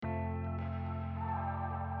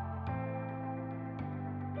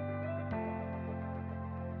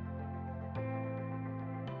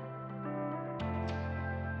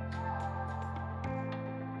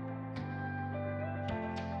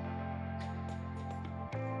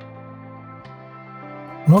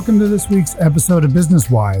Welcome to this week's episode of Business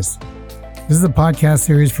Wise. This is a podcast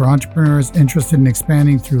series for entrepreneurs interested in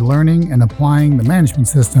expanding through learning and applying the management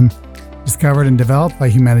system discovered and developed by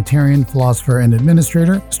humanitarian, philosopher, and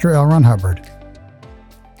administrator, Mr. L. Ron Hubbard.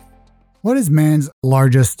 What is man's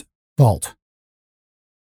largest fault?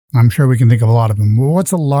 I'm sure we can think of a lot of them. Well,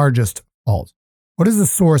 what's the largest fault? What is the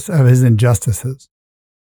source of his injustices?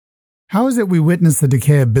 How is it we witness the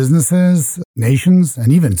decay of businesses, nations,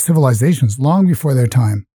 and even civilizations long before their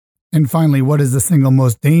time? And finally, what is the single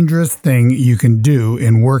most dangerous thing you can do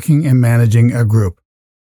in working and managing a group?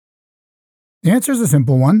 The answer is a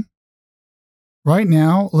simple one. Right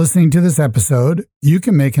now, listening to this episode, you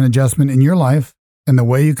can make an adjustment in your life and the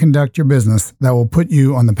way you conduct your business that will put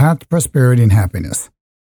you on the path to prosperity and happiness.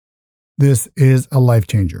 This is a life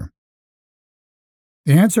changer.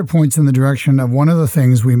 The answer points in the direction of one of the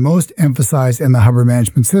things we most emphasize in the Hubbard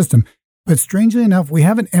management system, but strangely enough, we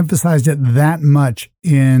haven't emphasized it that much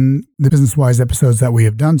in the Business Wise episodes that we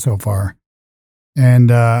have done so far. And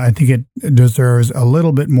I think it deserves a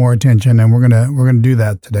little bit more attention, and we're gonna do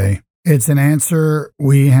that today. It's an answer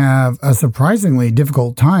we have a surprisingly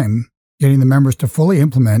difficult time getting the members to fully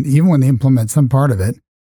implement, even when they implement some part of it.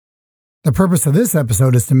 The purpose of this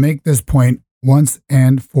episode is to make this point once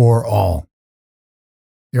and for all.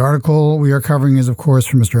 The article we are covering is, of course,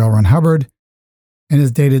 from Mr. L. Ron Hubbard and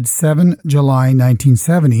is dated 7 July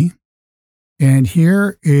 1970. And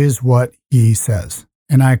here is what he says,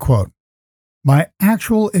 and I quote, "My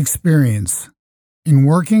actual experience in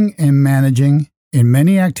working and managing in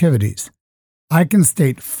many activities, I can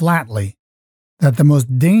state flatly that the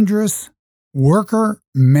most dangerous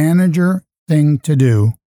worker-manager thing to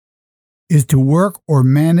do is to work or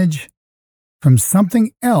manage from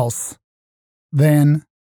something else than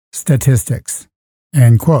statistics,"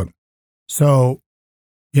 end quote. So,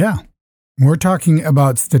 yeah, we're talking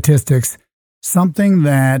about statistics, something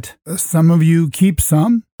that some of you keep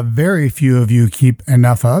some, very few of you keep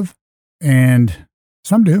enough of, and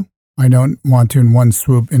some do. I don't want to in one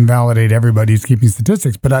swoop invalidate everybody who's keeping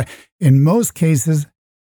statistics, but in most cases,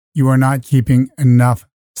 you are not keeping enough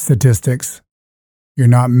statistics. You're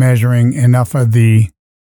not measuring enough of the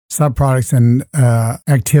subproducts and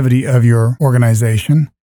activity of your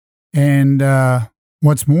organization. And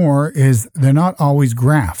what's more is they're not always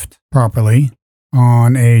graphed properly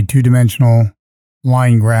on a two-dimensional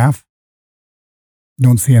line graph.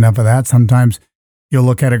 Don't see enough of that. Sometimes you'll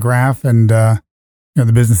look at a graph and the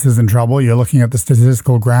business is in trouble. You're looking at the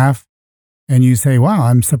statistical graph and you say, wow,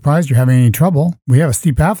 I'm surprised you're having any trouble. We have a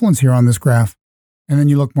steep affluence here on this graph. And then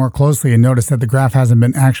you look more closely and notice that the graph hasn't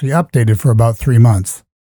been actually updated for about 3 months.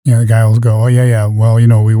 The guy will go, oh, yeah, well,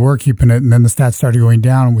 we were keeping it, and then the stats started going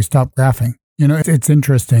down, and we stopped graphing. It's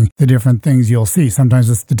interesting, the different things you'll see. Sometimes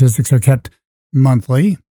the statistics are kept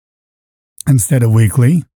monthly instead of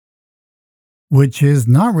weekly, which is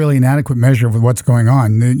not really an adequate measure of what's going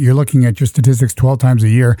on. You're looking at your statistics 12 times a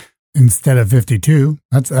year instead of 52.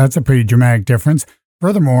 That's a pretty dramatic difference.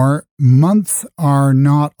 Furthermore, months are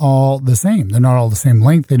not all the same. They're not all the same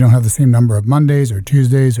length. They don't have the same number of Mondays or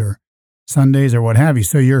Tuesdays or Sundays or what have you.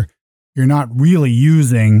 So you're not really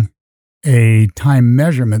using a time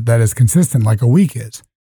measurement that is consistent like a week is.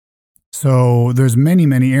 So there's many,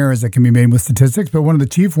 many errors that can be made with statistics, but one of the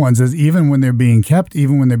chief ones is even when they're being kept,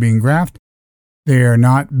 even when they're being graphed, they are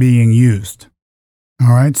not being used.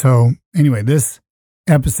 All right. So anyway, this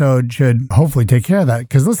episode should hopefully take care of that,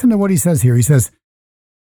 because listen to what he says here. He says,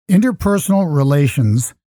 interpersonal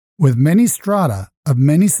relations with many strata of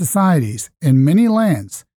many societies in many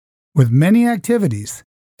lands with many activities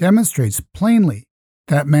demonstrates plainly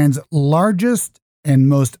that man's largest and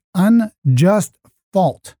most unjust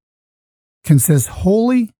fault consists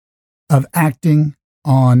wholly of acting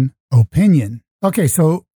on opinion. Okay,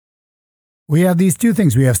 so we have these two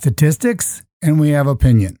things. We have statistics and we have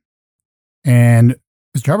opinion. And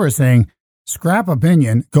Mr. Hubbard is saying, scrap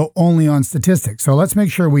opinion, go only on statistics. So let's make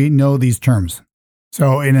sure we know these terms.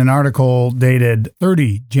 So in an article dated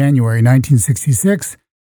 30 January 1966,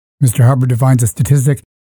 Mr. Hubbard defines a statistic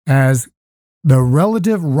as the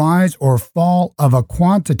relative rise or fall of a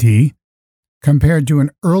quantity compared to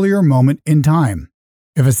an earlier moment in time.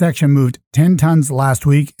 If a section moved 10 tons last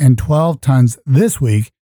week and 12 tons this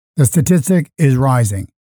week, the statistic is rising.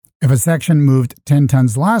 If a section moved 10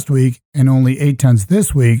 tons last week and only 8 tons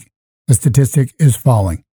this week, the statistic is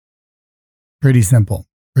falling. Pretty simple,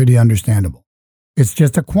 pretty understandable. It's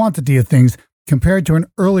just a quantity of things compared to an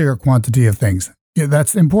earlier quantity of things. Yeah,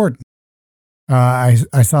 that's important. I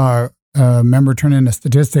saw a member turn in a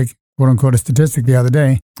statistic, quote unquote, a statistic the other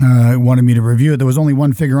day. Wanted me to review it. There was only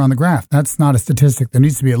one figure on the graph. That's not a statistic. There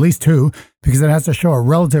needs to be at least two, because it has to show a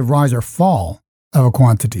relative rise or fall of a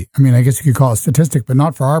quantity. I mean, I guess you could call it statistic, but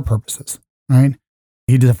not for our purposes, right?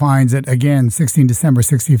 He defines it again, 16 December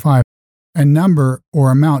 65, a number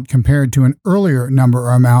or amount compared to an earlier number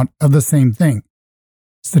or amount of the same thing.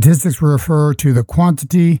 Statistics refer to the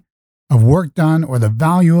quantity of work done or the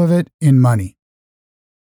value of it in money.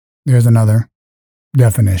 There's another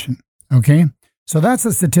definition. Okay? So that's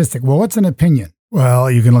a statistic. Well, what's an opinion?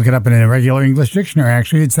 Well, you can look it up in a regular English dictionary,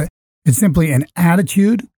 actually. It's simply an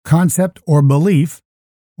attitude, concept, or belief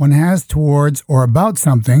one has towards or about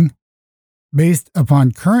something based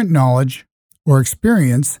upon current knowledge or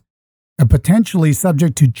experience, and potentially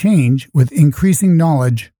subject to change with increasing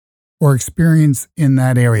knowledge or experience in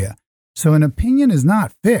that area. So an opinion is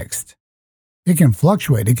not fixed. It can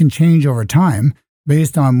fluctuate. It can change over time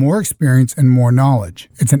based on more experience and more knowledge.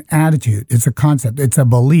 It's an attitude. It's a concept. It's a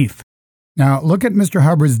belief. Now, look at Mr.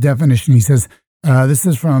 Hubbard's definition. He says, this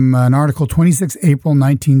is from an article 26 April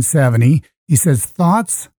 1970. He says,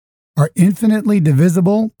 thoughts are infinitely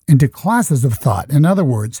divisible into classes of thought. In other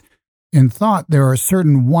words, in thought, there are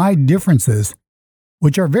certain wide differences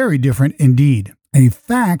which are very different indeed. A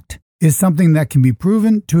fact is something that can be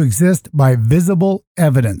proven to exist by visible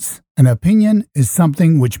evidence. An opinion is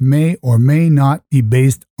something which may or may not be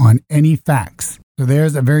based on any facts. So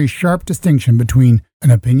there's a very sharp distinction between an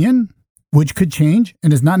opinion, which could change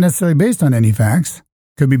and is not necessarily based on any facts,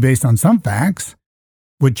 could be based on some facts,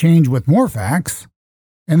 would change with more facts,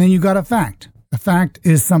 and then you got a fact. A fact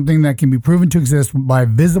is something that can be proven to exist by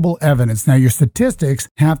visible evidence. Now, your statistics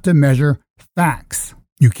have to measure facts.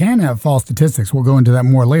 You can have false statistics. We'll go into that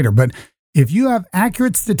more later. But if you have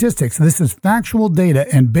accurate statistics, this is factual data,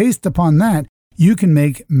 and based upon that, you can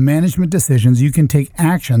make management decisions. You can take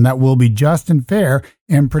action that will be just and fair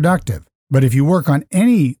and productive. But if you work on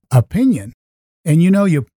any opinion and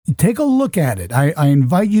you take a look at it, I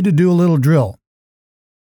invite you to do a little drill.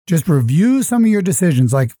 Just review some of your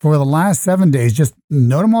decisions, like for the last 7 days, just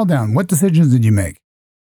note them all down. What decisions did you make?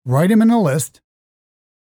 Write them in a list.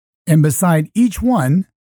 And beside each one,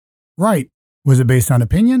 write, was it based on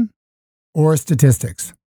opinion or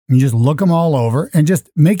statistics? And you just look them all over and just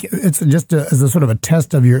make it's just as a sort of a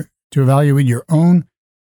test to evaluate your own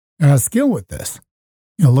skill with this.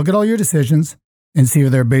 Look at all your decisions and see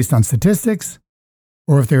if they're based on statistics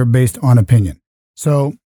or if they're based on opinion.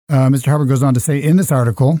 So Mr. Hubbard goes on to say in this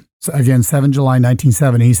article, again, 7 July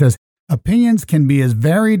 1970, he says, opinions can be as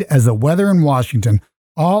varied as the weather in Washington,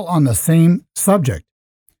 all on the same subject.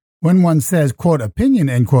 When one says, quote, opinion,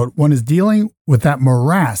 end quote, one is dealing with that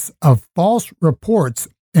morass of false reports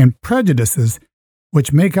and prejudices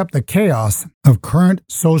which make up the chaos of current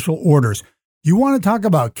social orders. You want to talk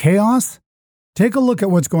about chaos? Take a look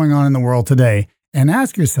at what's going on in the world today and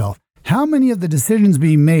ask yourself, how many of the decisions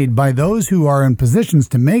being made by those who are in positions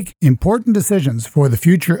to make important decisions for the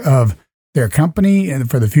future of their company and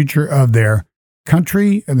for the future of their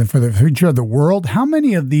country and for the future of the world, how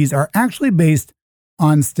many of these are actually based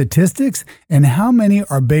on statistics and how many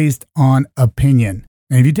are based on opinion?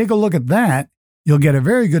 And if you take a look at that, you'll get a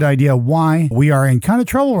very good idea why we are in kind of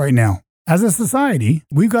trouble right now. As a society,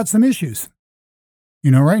 we've got some issues.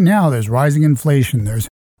 Right now there's rising inflation, there's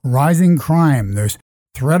rising crime, there's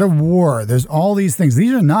threat of war, there's all these things.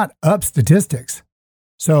 These are not up statistics.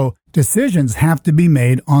 So decisions have to be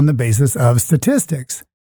made on the basis of statistics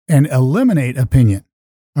and eliminate opinion.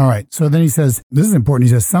 All right, so then he says, this is important,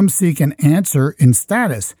 he says, some seek an answer in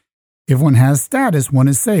status. If one has status, one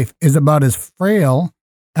is safe, is about as frail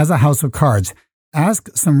as a house of cards. Ask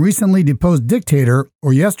some recently deposed dictator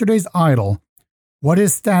or yesterday's idol what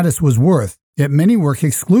his status was worth, yet many work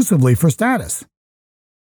exclusively for status.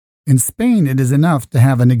 In Spain, it is enough to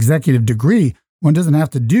have an executive degree. One doesn't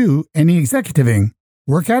have to do any executiving.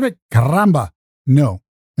 Work at it? Caramba. No.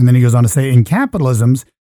 And then he goes on to say, in capitalisms,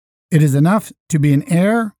 it is enough to be an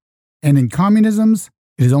heir, and in communisms,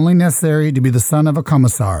 it is only necessary to be the son of a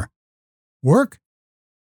commissar. Work?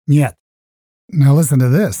 Yet. Now listen to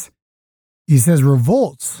this. He says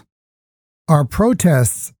revolts are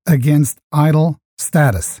protests against idle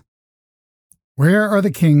status. Where are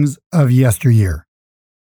the kings of yesteryear?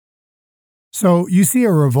 So you see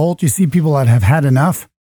a revolt, you see people that have had enough.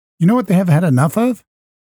 You know what they have had enough of?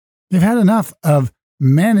 They've had enough of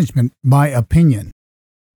management by opinion.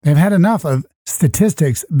 They've had enough of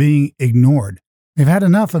statistics being ignored. They've had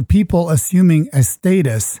enough of people assuming a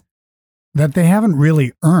status that they haven't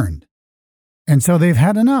really earned. And so they've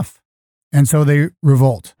had enough. And so they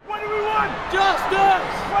revolt. What do we want? Justice!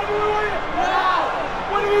 What do we want it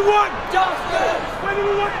now? What do we want? Justice! What do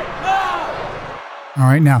we want it now? All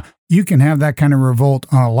right, now, you can have that kind of revolt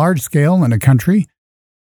on a large scale in a country.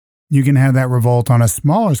 You can have that revolt on a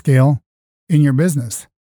smaller scale in your business.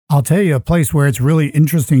 I'll tell you a place where it's really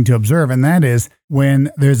interesting to observe, and that is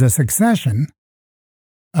when there's a succession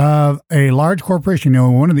of a large corporation.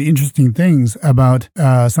 One of the interesting things about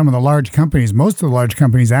some of the large companies, most of the large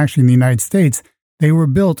companies actually in the United States, they were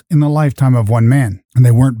built in the lifetime of one man, and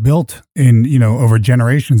they weren't built in, over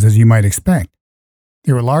generations as you might expect.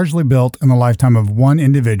 They were largely built in the lifetime of one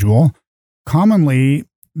individual. Commonly,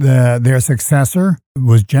 their successor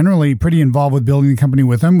was generally pretty involved with building the company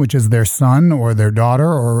with them, which is their son or their daughter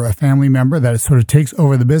or a family member that sort of takes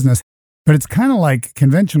over the business. But it's kind of like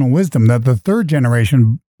conventional wisdom that the third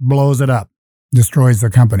generation blows it up, destroys the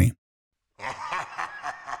company.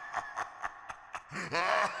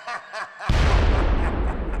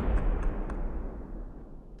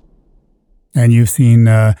 And you've seen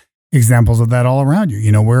examples of that all around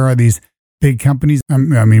you. Where are these big companies?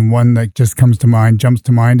 One that just jumps to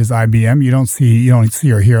mind is IBM. You don't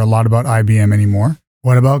see or hear a lot about IBM anymore.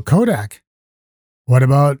 What about Kodak? What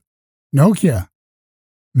about Nokia?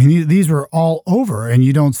 These were all over, and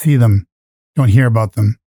you don't see them, don't hear about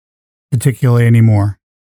them particularly anymore.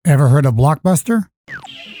 Ever heard of Blockbuster?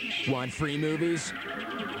 Want free movies?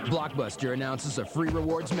 Blockbuster announces a free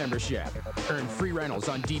rewards membership. Earn free rentals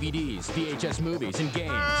on DVDs, VHS movies, and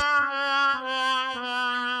games.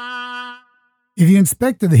 If you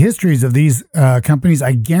inspect the histories of these companies,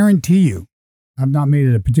 I guarantee you, I've not made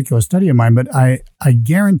it a particular study of mine, but I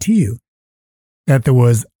guarantee you that there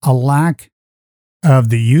was a lack of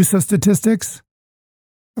the use of statistics.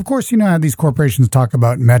 Of course, how these corporations talk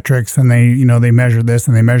about metrics, and they measure this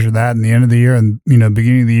and they measure that in the end of the year and,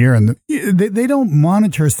 beginning of the year. And they don't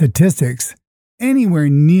monitor statistics anywhere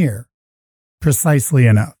near precisely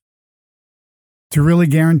enough to really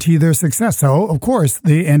guarantee their success. So, of course,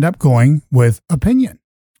 they end up going with opinion.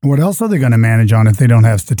 What else are they going to manage on if they don't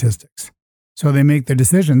have statistics? So they make their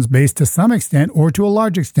decisions based to some extent or to a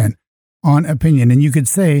large extent on opinion. And you could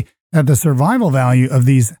say that the survival value of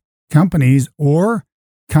these companies or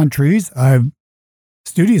countries, I've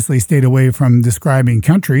studiously stayed away from describing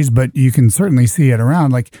countries, but you can certainly see it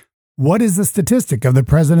around. Like, what is the statistic of the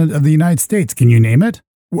President of the United States? Can you name it?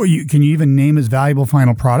 Can you even name his valuable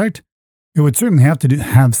final product? It would certainly have to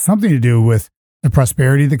have something to do with the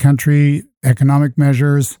prosperity of the country, economic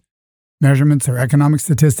measurements or economic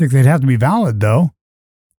statistics. They'd have to be valid, though.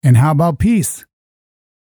 And how about peace?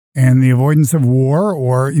 And the avoidance of war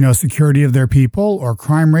or, security of their people or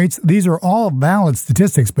crime rates? These are all valid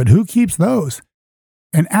statistics, but who keeps those?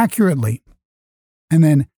 And accurately. And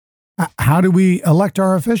then how do we elect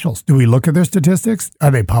our officials? Do we look at their statistics?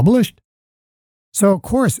 Are they published? So, of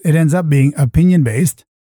course, it ends up being opinion-based.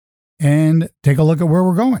 And take a look at where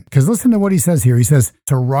we're going. Because listen to what he says here. He says,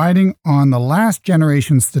 "So riding on the last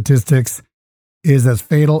generation statistics is as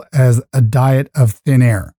fatal as a diet of thin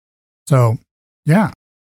air." So, yeah,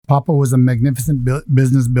 Papa was a magnificent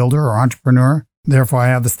business builder or entrepreneur. Therefore, I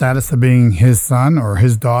have the status of being his son or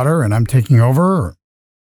his daughter, and I'm taking over.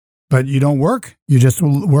 But you don't work? You're just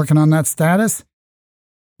working on that status?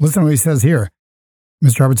 Listen to what he says here.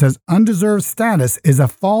 Mr. Hubbard says, "Undeserved status is a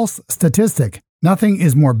false statistic. Nothing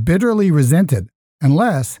is more bitterly resented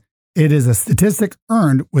unless it is a statistic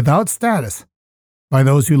earned without status by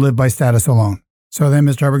those who live by status alone." So then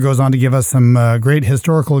Mr. Hubbard goes on to give us some great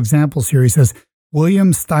historical examples here. He says,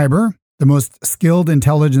 William Stieber, the most skilled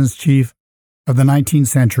intelligence chief of the 19th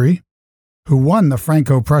century, who won the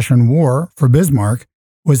Franco-Prussian War for Bismarck,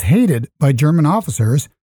 was hated by German officers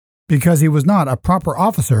because he was not a proper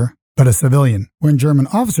officer, but a civilian. When German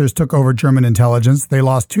officers took over German intelligence, they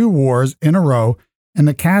lost 2 wars in a row, and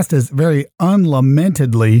the cast is very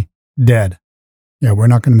unlamentedly dead. Yeah, we're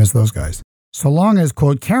not going to miss those guys. So long as,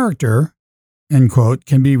 quote, character, end quote,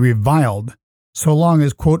 can be reviled, so long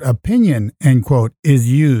as, quote, opinion, end quote, is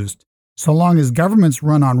used, so long as governments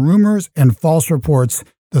run on rumors and false reports,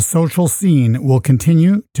 the social scene will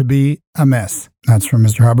continue to be a mess. That's from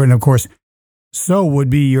Mr. Hubbard. And of course, so would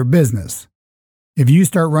be your business. If you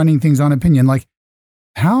start running things on opinion, like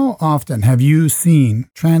how often have you seen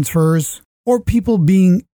transfers or people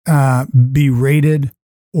being berated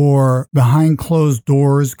or behind closed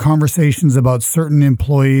doors, conversations about certain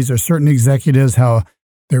employees or certain executives, how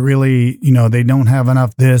they're really, they don't have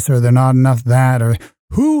enough this or they're not enough that, or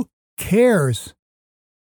who cares?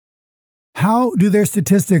 How do their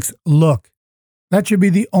statistics look? That should be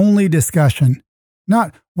the only discussion,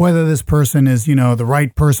 not whether this person is, the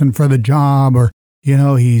right person for the job or,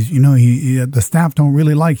 the staff don't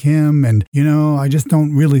really like him. And, I just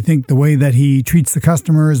don't really think the way that he treats the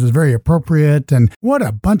customers is very appropriate. And what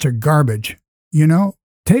a bunch of garbage, to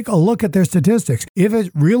take a look at their statistics. If it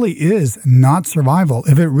really is not survival,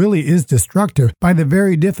 if it really is destructive, by the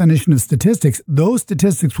very definition of statistics, those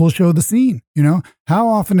statistics will show the scene. How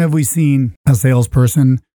often have we seen a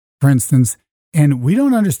salesperson, for instance, and we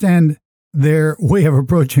don't understand their way of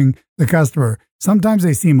approaching the customer? Sometimes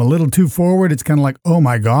they seem a little too forward. It's kind of like, oh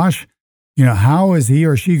my gosh, how is he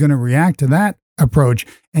or she going to react to that approach?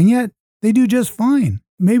 And yet they do just fine.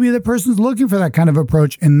 Maybe the person's looking for that kind of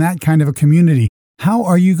approach in that kind of a community. How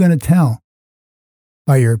are you going to tell?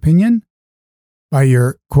 By your opinion? By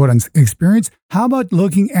your quote experience? How about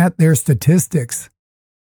looking at their statistics?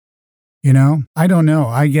 I don't know.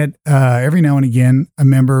 I get every now and again, a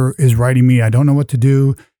member is writing me, I don't know what to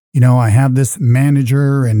do. I have this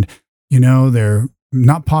manager and, they're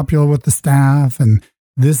not popular with the staff and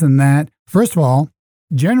this and that. First of all,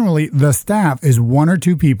 generally the staff is one or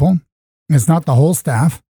two people. It's not the whole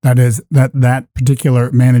staff that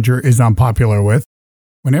particular manager is unpopular with.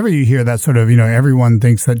 Whenever you hear that sort of, everyone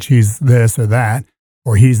thinks that she's this or that,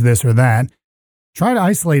 or he's this or that, try to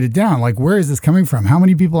isolate it down. Like, where is this coming from? How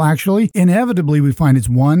many people actually? Inevitably, we find it's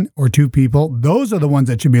one or two people. Those are the ones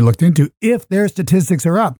that should be looked into if their statistics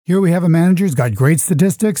are up. Here we have a manager who's got great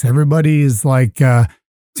statistics. Everybody is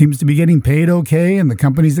seems to be getting paid okay, and the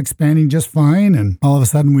company's expanding just fine. And all of a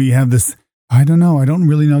sudden we have this, I don't know, I don't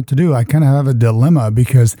really know what to do. I kind of have a dilemma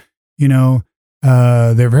because,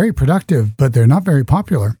 they're very productive, but they're not very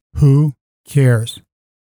popular. Who cares?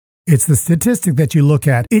 It's the statistic that you look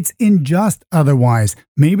at. It's unjust otherwise.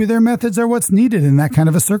 Maybe their methods are what's needed in that kind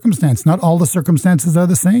of a circumstance. Not all the circumstances are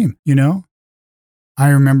the same, I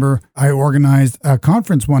remember I organized a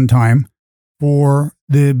conference one time for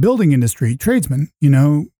the building industry, tradesmen,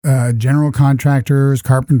 general contractors,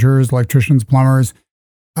 carpenters, electricians, plumbers.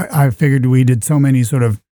 I figured we did so many sort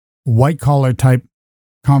of white-collar type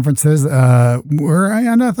conferences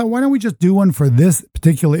and I thought, why don't we just do one for this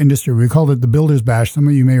particular industry? We called it the Builders Bash. Some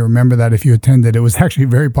of you may remember that if you attended. It was actually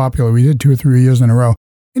very popular. We did 2 or 3 years in a row.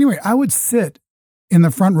 Anyway, I would sit in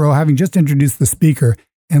the front row, having just introduced the speaker,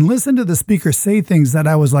 and listen to the speaker say things that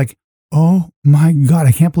I was like, oh my God,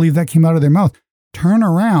 I can't believe that came out of their mouth. Turn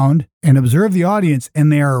around and observe the audience,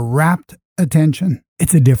 and they are rapt attention.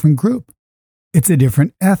 It's a different group. It's a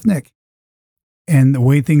different ethnic. And the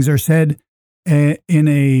way things are said in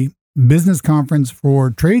a business conference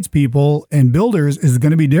for tradespeople and builders is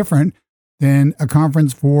going to be different than a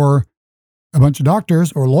conference for a bunch of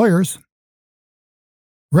doctors or lawyers.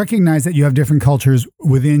 Recognize that you have different cultures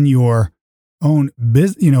within your own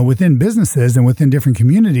within businesses and within different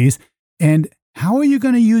communities. And how are you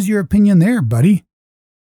going to use your opinion there, buddy?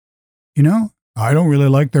 I don't really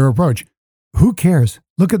like their approach. Who cares?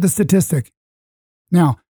 Look at the statistic.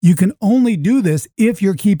 Now, you can only do this if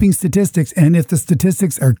you're keeping statistics and if the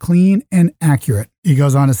statistics are clean and accurate. He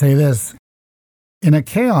goes on to say this. In a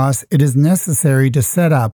chaos, it is necessary to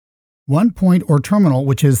set up one point or terminal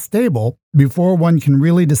which is stable before one can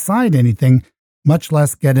really decide anything, much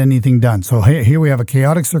less get anything done. So here we have a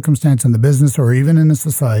chaotic circumstance in the business or even in a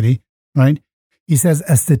society, right? He says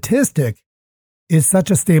a statistic is such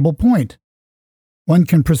a stable point. One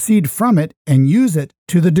can proceed from it and use it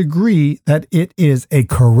to the degree that it is a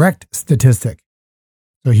correct statistic.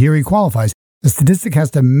 So here he qualifies. The statistic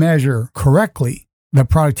has to measure correctly the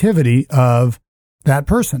productivity of that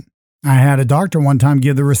person. I had a doctor one time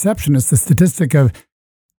give the receptionist the statistic of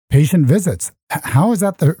patient visits. How is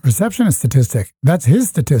that the receptionist statistic? That's his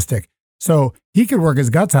statistic. So he could work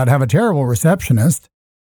his guts out, have a terrible receptionist,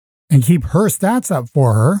 and keep her stats up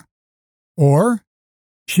for her, or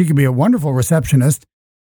she could be a wonderful receptionist.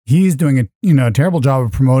 He's doing a terrible job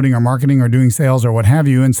of promoting or marketing or doing sales or what have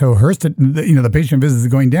you. And so the patient visits is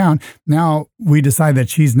going down. Now we decide that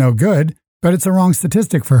she's no good, but it's a wrong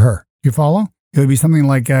statistic for her. You follow? It would be something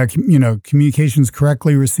like, communications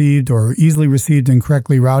correctly received or easily received and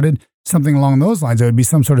correctly routed, something along those lines. It would be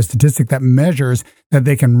some sort of statistic that measures that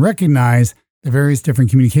they can recognize the various different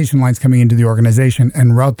communication lines coming into the organization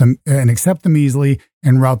and route them and accept them easily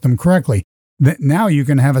and route them correctly. Now you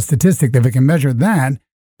can have a statistic that if it can measure that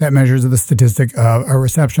measures the statistic of a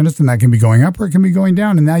receptionist, and that can be going up or it can be going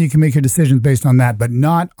down. And now you can make your decisions based on that, but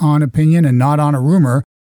not on opinion and not on a rumor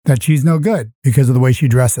that she's no good because of the way she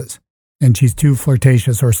dresses and she's too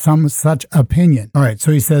flirtatious or some such opinion. All right.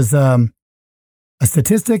 So he says, a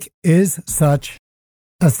statistic is such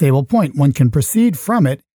a stable point. One can proceed from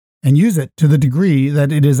it and use it to the degree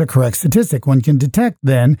that it is a correct statistic. One can detect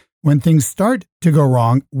then when things start to go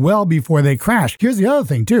wrong well before they crash. Here's the other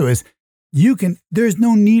thing too, is there's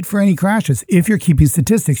no need for any crashes. If you're keeping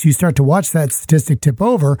statistics, you start to watch that statistic tip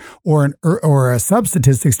over or a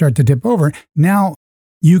sub-statistic start to tip over. Now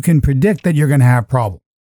you can predict that you're going to have problems.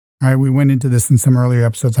 All right, we went into this in some earlier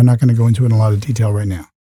episodes. I'm not going to go into it in a lot of detail right now.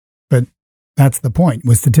 But that's the point.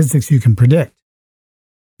 With statistics, you can predict.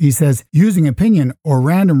 He says, using opinion or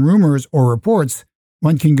random rumors or reports,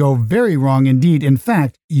 one can go very wrong indeed. In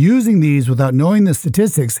fact, using these without knowing the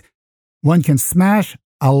statistics, one can smash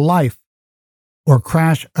a life or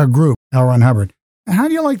crash a group. L. Ron Hubbard. How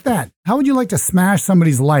do you like that? How would you like to smash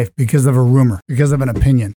somebody's life because of a rumor, because of an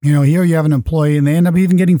opinion? Here you have an employee and they end up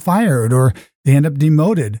even getting fired, or they end up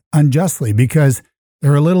demoted unjustly because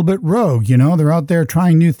they're a little bit rogue. They're out there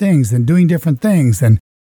trying new things and doing different things. And,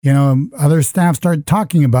 other staff start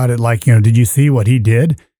talking about it like, did you see what he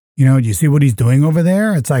did? Do you see what he's doing over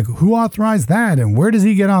there? It's like, who authorized that? And where does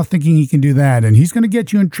he get off thinking he can do that? And he's going to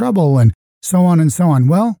get you in trouble, and so on and so on.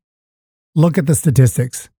 Well, look at the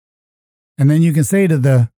statistics. And then you can say to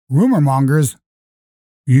the rumor mongers,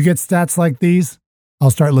 you get stats like these, I'll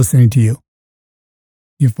start listening to you.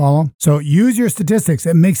 You follow? So use your statistics.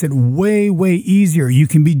 It makes it way, way easier. You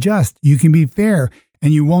can be just, you can be fair,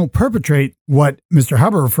 and you won't perpetrate what Mr.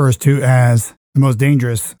 Hubbard refers to as the most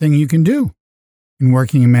dangerous thing you can do in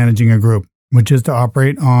working and managing a group, which is to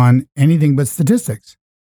operate on anything but statistics.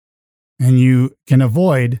 And you can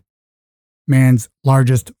avoid man's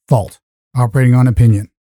largest fault, operating on opinion.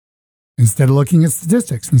 Instead of looking at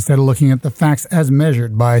statistics, instead of looking at the facts as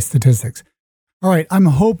measured by statistics. All right, I'm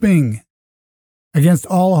hoping, against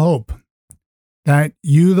all hope, that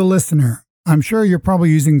you, the listener, I'm sure you're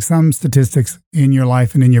probably using some statistics in your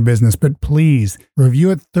life and in your business, but please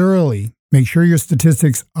review it thoroughly. Make sure your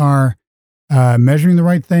statistics are measuring the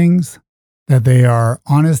right things, that they are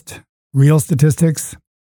honest, real statistics.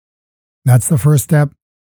 That's the first step.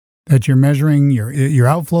 That you're measuring your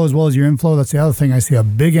outflow as well as your inflow. That's the other thing. I see a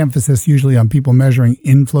big emphasis usually on people measuring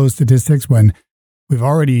inflow statistics when we've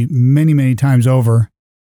already many, many times over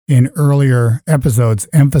in earlier episodes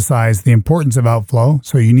emphasized the importance of outflow.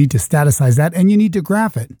 So you need to staticize that and you need to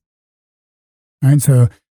graph it. All right, so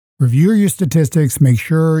review your statistics. Make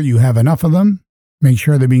sure you have enough of them. Make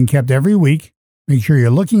sure they're being kept every week. Make sure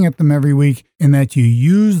you're looking at them every week and that you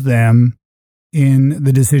use them in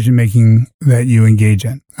the decision-making that you engage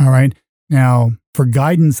in. All right. Now, for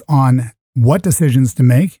guidance on what decisions to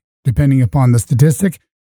make, depending upon the statistic,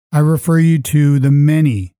 I refer you to the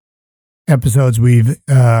many episodes we've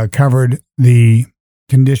covered the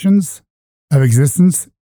conditions of existence.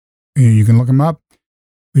 You can look them up.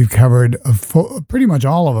 We've covered pretty much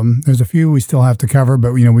all of them. There's a few we still have to cover,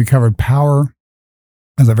 but we covered power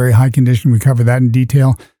as a very high condition. We covered that in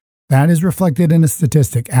detail. That is reflected in a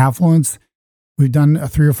statistic. Affluence, we've done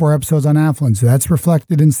 3 or 4 episodes on affluence. That's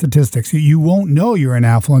reflected in statistics. You won't know you're in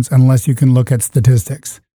affluence unless you can look at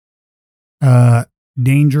statistics.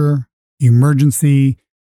 Danger, emergency,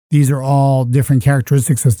 these are all different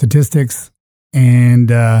characteristics of statistics. And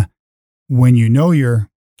when you know your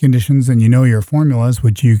conditions and you know your formulas,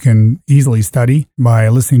 which you can easily study by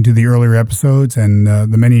listening to the earlier episodes and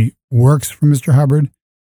the many works from Mr. Hubbard,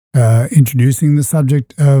 introducing the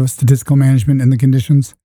subject of statistical management and the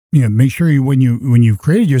conditions. Make sure when you've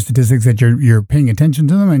created your statistics that you're paying attention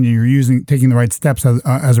to them and you're taking the right steps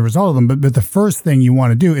as a result of them. But the first thing you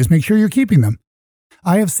want to do is make sure you're keeping them.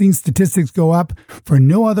 I have seen statistics go up for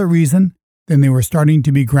no other reason than they were starting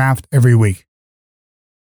to be graphed every week.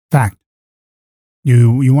 Fact.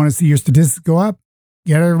 You want to see your statistics go up?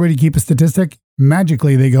 Get everybody to keep a statistic.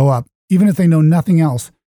 Magically, they go up, even if they know nothing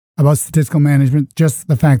else about statistical management. Just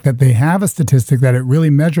the fact that they have a statistic that it really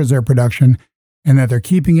measures their production and that they're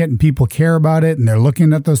keeping it and people care about it and they're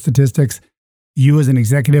looking at those statistics. You as an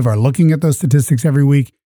executive are looking at those statistics every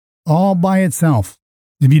week, all by itself.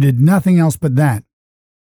 If you did nothing else but that,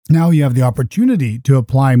 now you have the opportunity to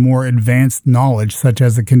apply more advanced knowledge, such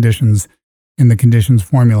as the conditions and the conditions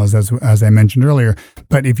formulas, as I mentioned earlier.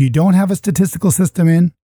 But if you don't have a statistical system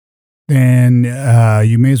in, then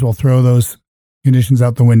you may as well throw those conditions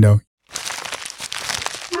out the window.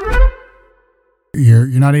 You're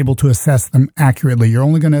not able to assess them accurately. You're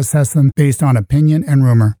only going to assess them based on opinion and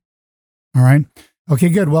rumor. All right? Okay,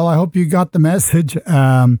 good. Well, I hope you got the message.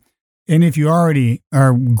 And if you already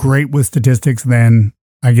are great with statistics, then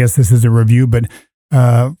I guess this is a review. But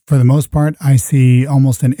for the most part, I see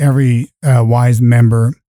almost in every WISE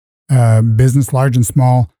member, business, large and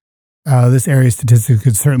small, this area of statistics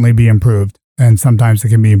could certainly be improved. And sometimes it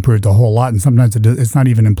can be improved a whole lot, and sometimes it's not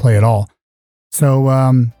even in play at all. So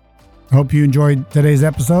I hope you enjoyed today's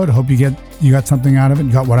episode. I hope you got something out of it.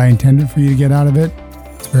 You got what I intended for you to get out of it.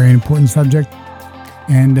 It's a very important subject.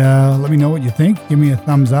 And let me know what you think. Give me a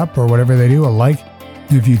thumbs up or whatever they do, a like,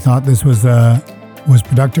 if you thought this was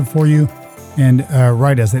productive for you. And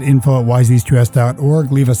write us at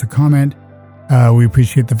info@wiseeast2s.org. Leave us a comment. We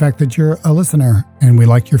appreciate the fact that you're a listener and we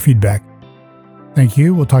like your feedback. Thank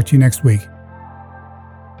you. We'll talk to you next week.